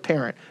 You have a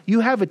parent. You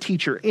have a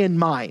teacher in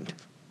mind.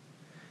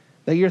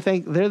 That you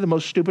think they're the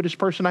most stupidest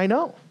person I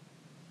know.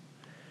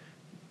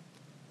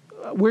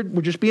 We're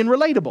just being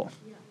relatable.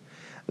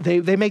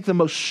 They make the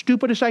most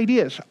stupidest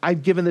ideas.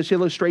 I've given this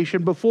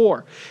illustration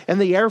before. In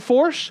the Air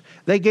Force,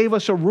 they gave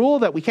us a rule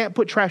that we can't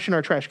put trash in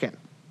our trash can.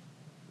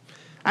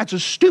 That's a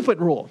stupid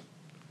rule.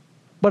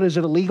 But is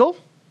it illegal?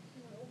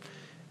 No.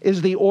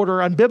 Is the order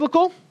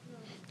unbiblical?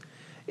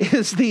 No.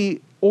 Is the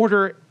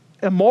order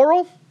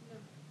immoral?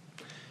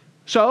 No.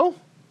 So,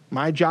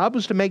 my job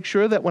was to make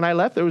sure that when I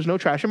left, there was no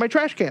trash in my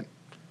trash can.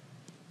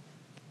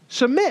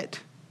 Submit.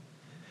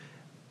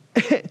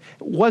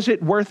 Was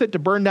it worth it to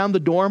burn down the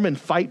dorm and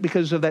fight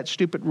because of that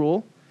stupid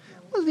rule?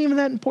 It wasn't even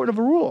that important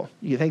of a rule.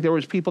 You think there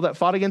was people that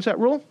fought against that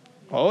rule?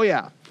 Oh,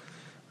 yeah.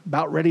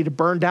 About ready to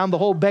burn down the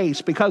whole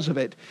base because of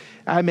it.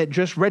 I meant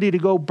just ready to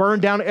go burn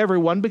down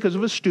everyone because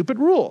of a stupid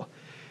rule.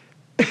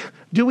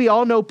 Do we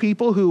all know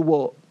people who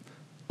will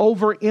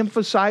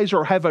overemphasize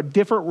or have a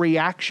different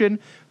reaction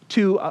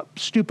to a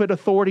stupid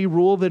authority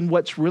rule than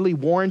what's really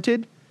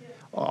warranted?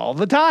 All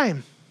the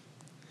time.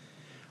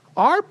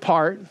 Our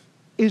part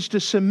is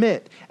to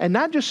submit, and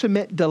not just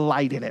submit,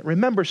 delight in it.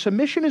 Remember,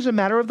 submission is a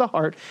matter of the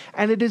heart,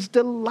 and it is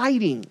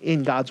delighting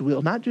in God's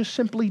will, not just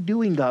simply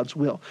doing God's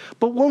will.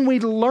 But when we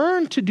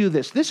learn to do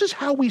this, this is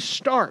how we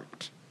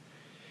start.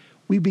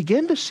 We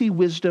begin to see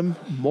wisdom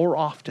more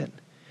often.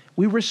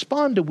 We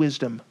respond to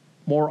wisdom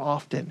more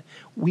often.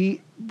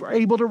 We are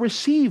able to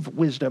receive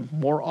wisdom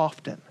more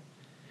often.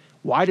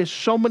 Why do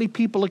so many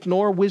people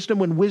ignore wisdom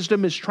when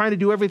wisdom is trying to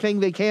do everything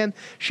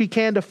she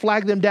can to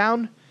flag them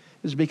down?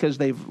 It's because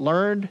they've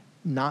learned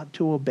not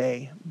to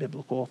obey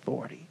biblical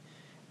authority.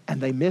 And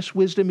they miss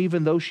wisdom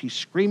even though she's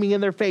screaming in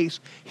their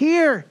face,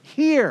 here,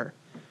 here.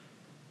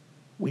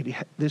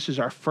 This is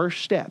our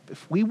first step.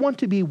 If we want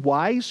to be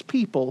wise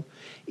people,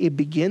 it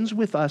begins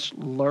with us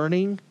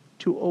learning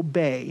to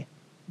obey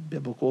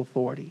biblical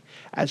authority.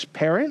 As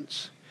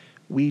parents,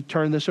 we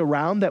turn this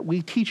around that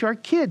we teach our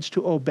kids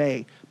to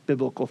obey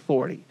biblical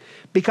authority.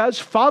 Because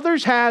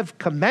fathers have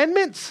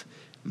commandments,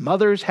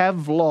 mothers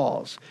have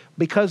laws.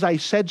 Because I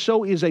said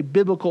so is a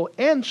biblical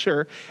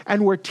answer,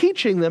 and we're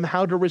teaching them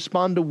how to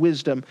respond to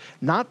wisdom,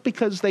 not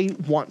because they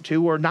want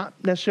to or not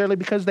necessarily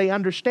because they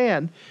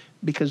understand,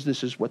 because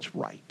this is what's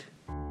right.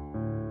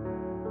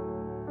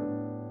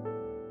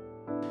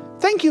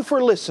 Thank you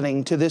for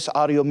listening to this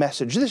audio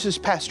message. This is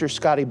Pastor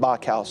Scotty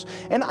Bachhaus,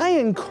 and I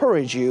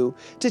encourage you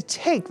to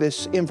take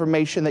this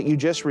information that you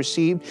just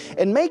received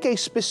and make a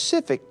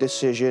specific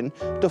decision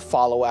to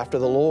follow after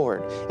the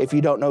Lord. If you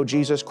don't know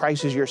Jesus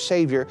Christ as your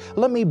Savior,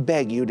 let me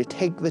beg you to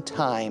take the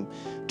time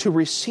to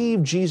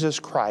receive Jesus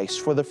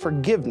Christ for the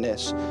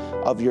forgiveness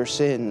of your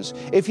sins.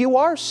 If you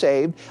are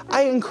saved,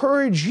 I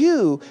encourage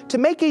you to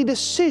make a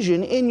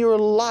decision in your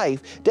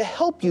life to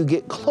help you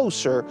get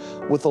closer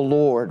with the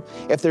Lord.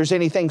 If there's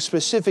anything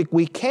specific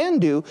we can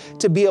do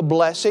to be a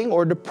blessing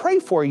or to pray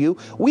for you,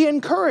 we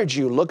encourage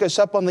you. Look us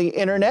up on the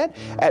internet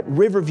at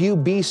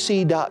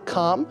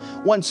riverviewbc.com.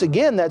 Once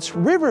again, that's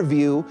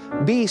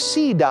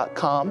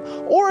riverviewbc.com.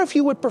 Or if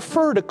you would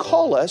prefer to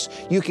call us,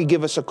 you can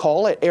give us a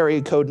call at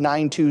area code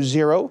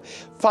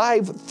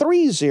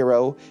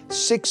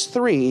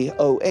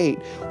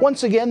 920-530-6308.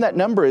 Once again, that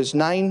number is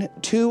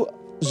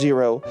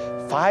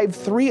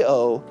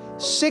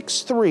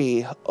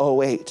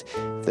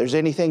 920-530-6308. If there's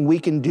anything we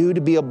can do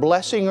to be a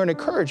blessing or an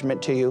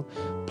encouragement to you,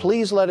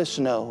 please let us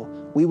know.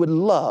 We would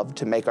love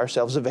to make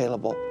ourselves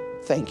available.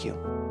 Thank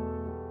you.